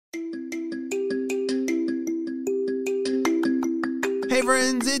Hey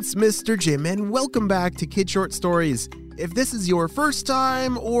friends, it's Mr. Jim and welcome back to Kid Short Stories. If this is your first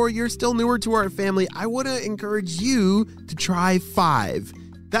time or you're still newer to our family, I want to encourage you to try 5.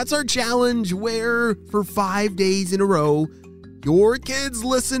 That's our challenge where for 5 days in a row, your kids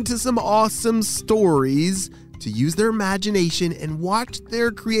listen to some awesome stories to use their imagination and watch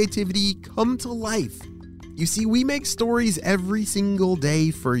their creativity come to life. You see, we make stories every single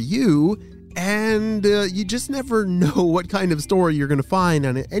day for you, and you just never know what kind of story you're going to find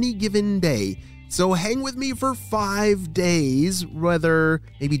on any given day. So hang with me for 5 days, whether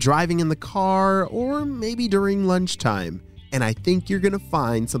maybe driving in the car or maybe during lunchtime. And I think you're going to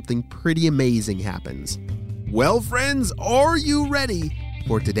find something pretty amazing happens. Well, friends, are you ready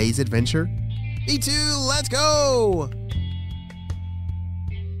for today's adventure? Me too, let's go!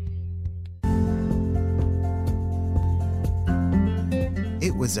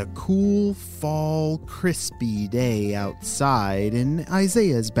 It was a cool, fall, crispy day outside in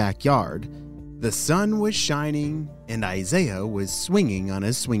Isaiah's backyard. The sun was shining, and Isaiah was swinging on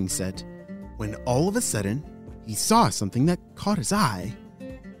his swing set, when all of a sudden, he saw something that caught his eye.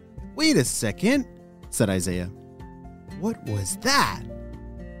 "Wait a second," said Isaiah. "What was that?"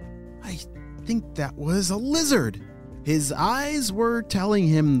 "I think that was a lizard." His eyes were telling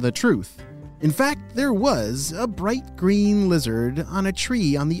him the truth. In fact, there was a bright green lizard on a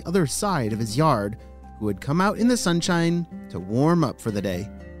tree on the other side of his yard who had come out in the sunshine to warm up for the day.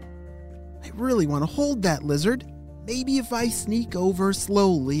 "I really want to hold that lizard. Maybe if I sneak over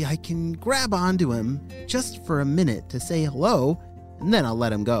slowly, I can grab onto him just for a minute to say hello, and then I'll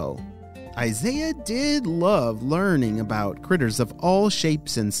let him go." Isaiah did love learning about critters of all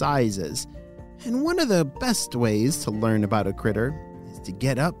shapes and sizes, and one of the best ways to learn about a critter is to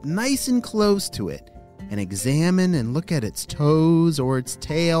get up nice and close to it and examine and look at its toes or its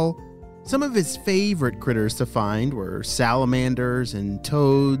tail. Some of his favorite critters to find were salamanders and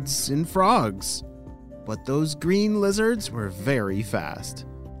toads and frogs. But those green lizards were very fast.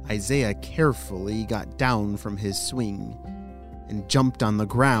 Isaiah carefully got down from his swing and jumped on the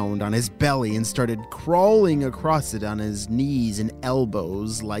ground on his belly and started crawling across it on his knees and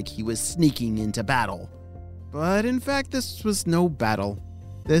elbows like he was sneaking into battle. But in fact, this was no battle.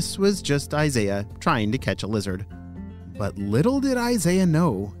 This was just Isaiah trying to catch a lizard. But little did Isaiah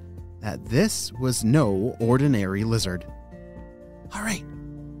know that this was no ordinary lizard. "All right,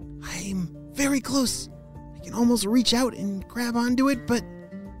 I'm very close. I can almost reach out and grab onto it, but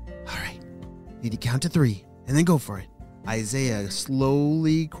all right, need to count to 3 and then go for it." Isaiah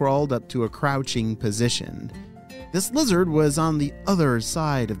slowly crawled up to a crouching position. This lizard was on the other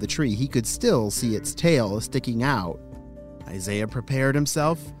side of the tree. He could still see its tail sticking out. Isaiah prepared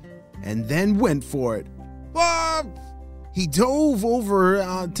himself and then went for it. Ah! He dove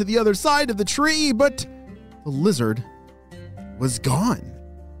over to the other side of the tree, but the lizard was gone.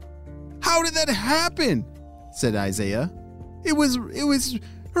 "How did that happen?" said Isaiah. It was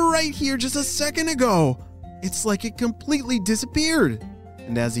right here just a second ago. It's like it completely disappeared."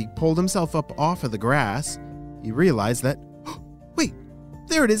 And as he pulled himself up off of the grass, he realized that, wait,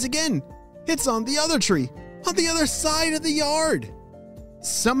 there it is again. It's on the other tree, on the other side of the yard.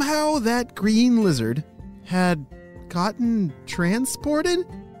 Somehow that green lizard had gotten transported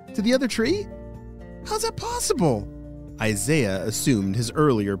to the other tree? How's that possible? Isaiah assumed his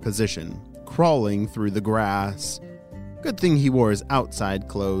earlier position, crawling through the grass. Good thing he wore his outside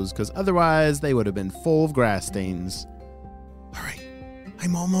clothes, because otherwise they would have been full of grass stains. "All right,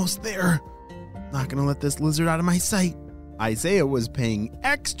 I'm almost there. Not gonna let this lizard out of my sight." Isaiah was paying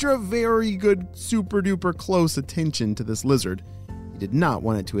extra very good super duper close attention to this lizard. He did not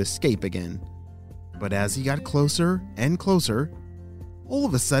want it to escape again. But as he got closer and closer, all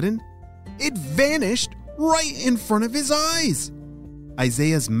of a sudden, it vanished right in front of his eyes.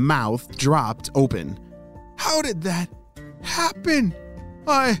 Isaiah's mouth dropped open. How did that happen?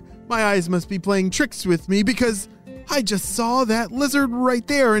 My eyes must be playing tricks with me, because I just saw that lizard right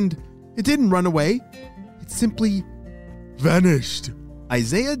there and it didn't run away. It simply vanished.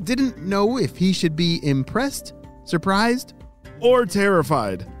 Isaiah didn't know if he should be impressed, surprised, or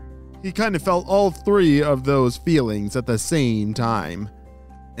terrified. He kind of felt all 3 of those feelings at the same time.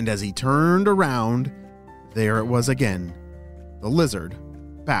 And as he turned around, there it was again, the lizard,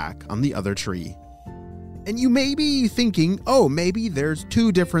 back on the other tree. And you may be thinking, oh, maybe there's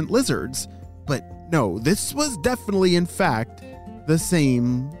 2 different lizards. But no, this was definitely, in fact, the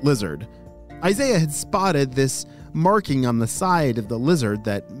same lizard. Isaiah had spotted this marking on the side of the lizard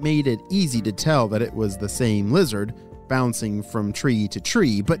that made it easy to tell that it was the same lizard bouncing from tree to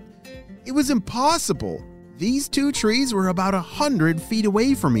tree, but it was impossible. These 2 trees were about 100 feet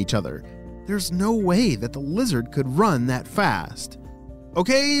away from each other. There's no way that the lizard could run that fast.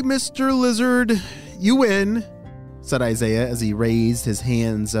 Okay, Mr. Lizard, you win, said Isaiah as he raised his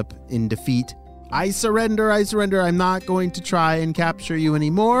hands up in defeat. I surrender. I'm not going to try and capture you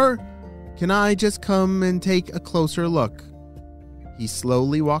anymore. Can I just come and take a closer look? He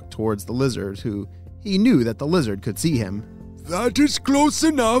slowly walked towards the lizard, who he knew that the lizard could see him. That is close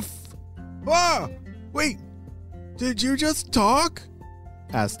enough. Ah, wait, did you just talk?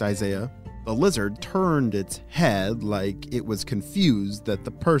 Asked Isaiah. The lizard turned its head like it was confused that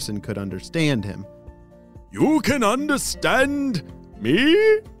the person could understand him. You can understand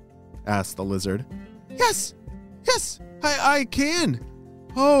me? Asked the lizard. Yes, I can.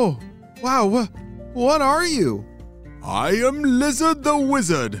 Oh, wow, what are you? I am Lizard the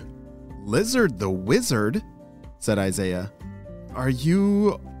Wizard. Lizard the Wizard? Said Isaiah. Are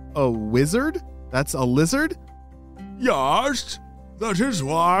you a wizard? That's a lizard? Yes, that is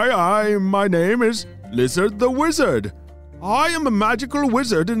why my name is Lizard the Wizard. I am a magical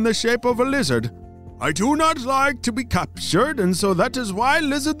wizard in the shape of a lizard. I do not like to be captured, and so that is why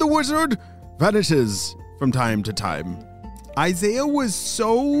Lizard the Wizard vanishes from time to time. Isaiah was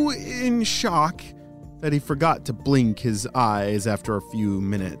so in shock that he forgot to blink his eyes after a few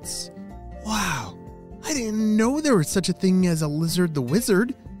minutes. Wow, I didn't know there was such a thing as a Lizard the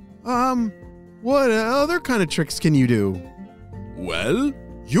Wizard. What other kind of tricks can you do? Well,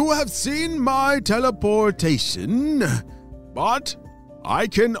 you have seen my teleportation, but I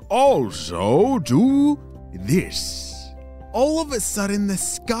can also do this. All of a sudden, the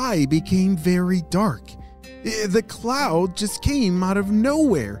sky became very dark. The cloud just came out of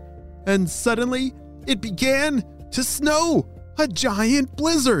nowhere, and suddenly it began to snow, a giant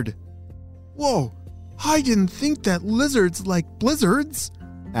blizzard. Whoa, I didn't think that lizards like blizzards,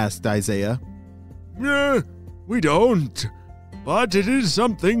 asked Isaiah. We don't, but it is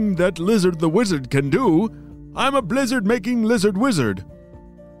something that Lizard the Wizard can do. I'm a blizzard-making lizard wizard.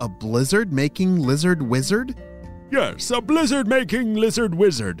 A blizzard-making lizard wizard? Yes, a blizzard-making lizard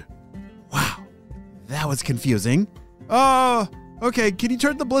wizard. Wow, that was confusing. Okay, can you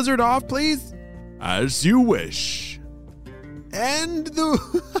turn the blizzard off, please? As you wish. And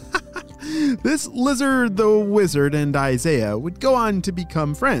this Lizard the Wizard and Isaiah would go on to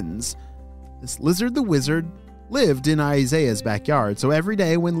become friends. This Lizard the Wizard lived in Isaiah's backyard, so every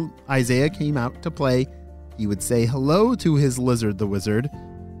day when Isaiah came out to play, he would say hello to his Lizard the Wizard,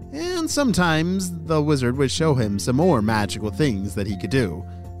 and sometimes the wizard would show him some more magical things that he could do.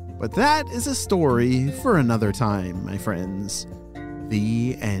 But that is a story for another time, my friends.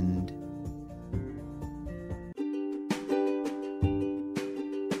 The end.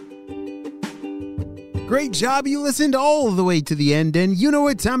 Great job, you listened all the way to the end, and you know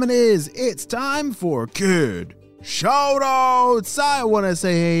what time it is. It's time for Kid Shoutouts. I want to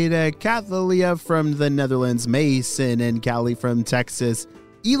say hey to Kathalia from the Netherlands, Mason and Callie from Texas,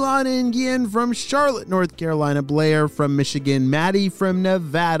 Elon and Gian from Charlotte, North Carolina, Blair from Michigan, Maddie from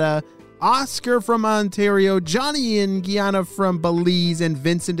Nevada, Oscar from Ontario, Johnny and Guyana from Belize, and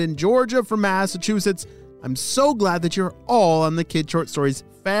Vincent and Georgia from Massachusetts. I'm so glad that you're all on the Kid Short Stories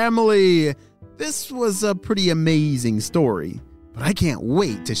family. This was a pretty amazing story, but I can't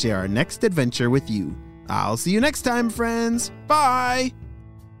wait to share our next adventure with you. I'll see you next time, friends. Bye!